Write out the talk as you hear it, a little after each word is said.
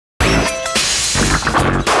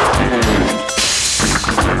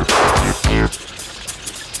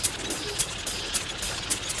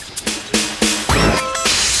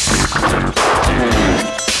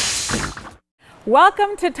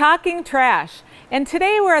Welcome to Talkin Trash, and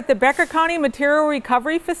today we're at the Becker County Material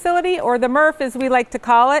Recovery Facility, or the MRF as we like to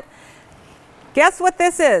call it. Guess what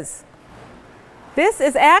this is? This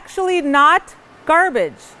is actually not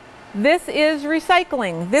garbage. This is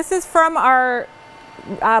recycling. This is from our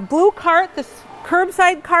blue cart, the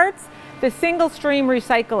curbside carts, the single stream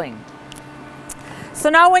recycling. So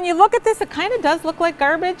now when you look at this, it kind of does look like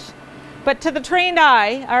garbage, but to the trained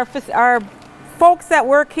eye, our folks that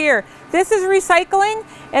work here, this is recycling,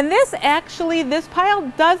 and this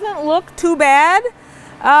pile doesn't look too bad.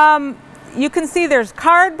 You can see there's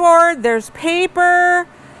cardboard, there's paper,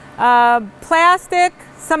 plastic,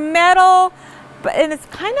 some metal, and it's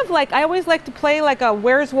kind of like, I always like to play like a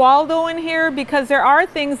Where's Waldo in here, because there are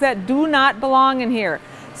things that do not belong in here.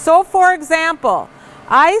 So for example,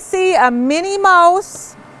 I see a Minnie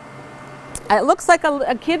Mouse. It looks like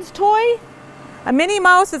a kid's toy. A Minnie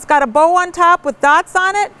Mouse, it's got a bow on top with dots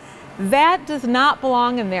on it. That does not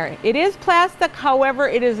belong in there. It is plastic, however,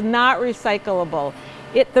 it is not recyclable.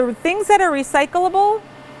 The things that are recyclable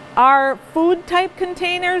are food type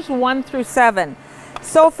containers 1 through 7.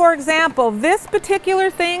 So for example, this particular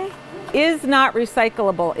thing is not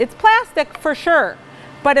recyclable. It's plastic for sure,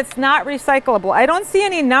 but it's not recyclable. I don't see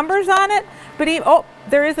any numbers on it, but oh,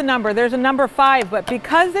 there is a number. There's a number 5, but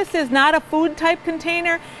because this is not a food type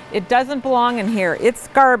container, it doesn't belong in here. It's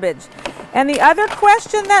garbage. And the other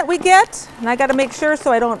question that we get, and I got to make sure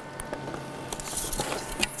so I don't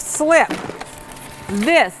slip,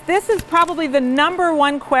 this is probably the number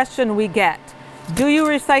 1 question we get. Do you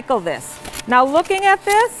recycle this? Now looking at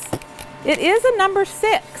this, it is a number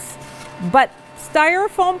 6, but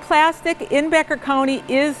styrofoam plastic in Becker County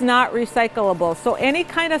is not recyclable. So any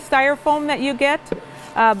kind of styrofoam that you get,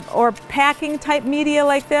 or packing type media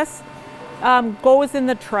like this, goes in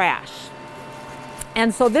the trash.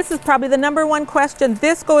 And so this is probably the number 1 question.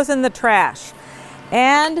 This goes in the trash.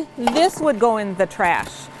 And this would go in the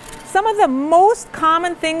trash. Some of the most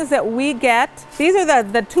common things that we get, these are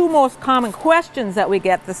the 2 most common questions that we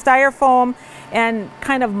get, the styrofoam and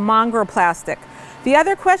kind of mongrel plastic. The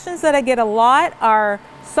other questions that I get a lot are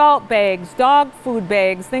salt bags, dog food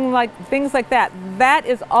bags, things like that. That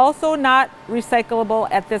is also not recyclable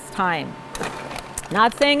at this time.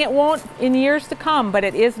 Not saying it won't in years to come, but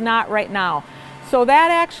it is not right now. So that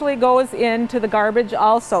actually goes into the garbage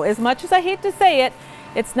also. As much as I hate to say it,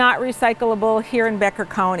 it's not recyclable here in Becker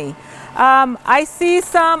County. I see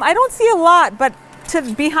some, I don't see a lot, but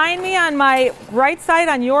behind me on my right side,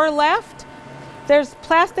 on your left, there's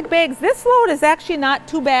plastic bags. This load is actually not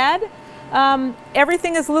too bad.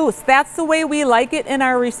 Everything is loose. That's the way we like it in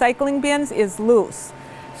our recycling bins, is loose.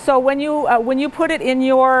 So when you put it in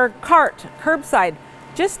your cart, curbside,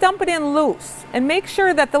 just dump it in loose and make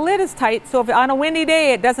sure that the lid is tight, so if on a windy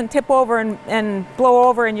day it doesn't tip over and blow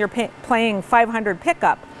over and you're playing 500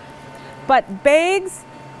 pickup. But bags,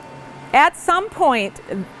 at some point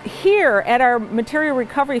here at our material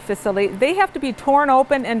recovery facility, they have to be torn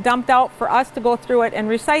open and dumped out for us to go through it and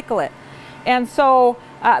recycle it. And so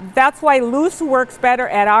that's why loose works better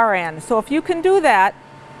at our end. So if you can do that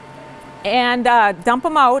and dump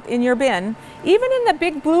them out in your bin, even in the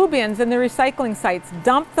big blue bins in the recycling sites,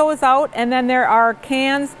 dump those out, and then there are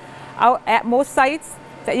cans out at most sites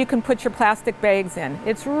that you can put your plastic bags in.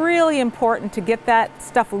 It's really important to get that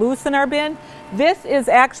stuff loose in our bin. This is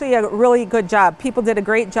actually a really good job. People did a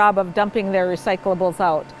great job of dumping their recyclables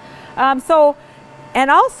out. And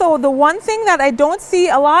also the one thing that I don't see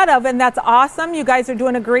a lot of, and that's awesome, you guys are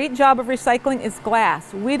doing a great job of recycling, is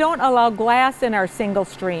glass. We don't allow glass in our single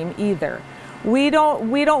stream either. We don't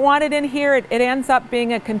want it in here. It ends up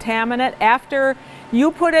being a contaminant. After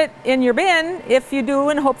you put it in your bin, if you do,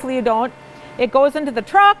 and hopefully you don't, it goes into the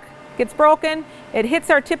truck, gets broken, it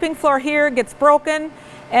hits our tipping floor here, gets broken,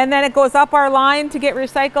 and then it goes up our line to get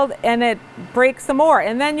recycled, and it breaks some more.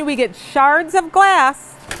 And then we get shards of glass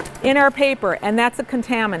in our paper, and that's a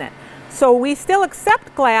contaminant. So we still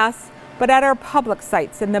accept glass, but at our public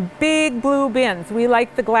sites, in the big blue bins, we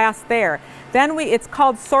like the glass there. Then it's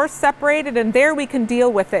called source separated, and there we can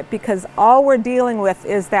deal with it because all we're dealing with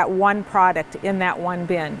is that one product in that one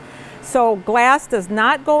bin. So glass does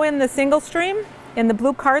not go in the single stream, in the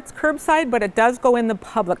blue carts curbside, but it does go in the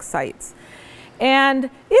public sites. And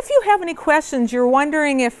if you have any questions, you're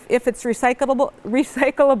wondering if it's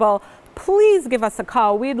recyclable, please give us a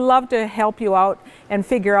call. We'd love to help you out and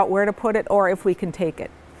figure out where to put it or if we can take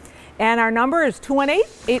it. And our number is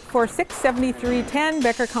 218-846-7310,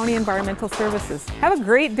 Becker County Environmental Services. Have a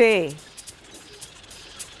great day.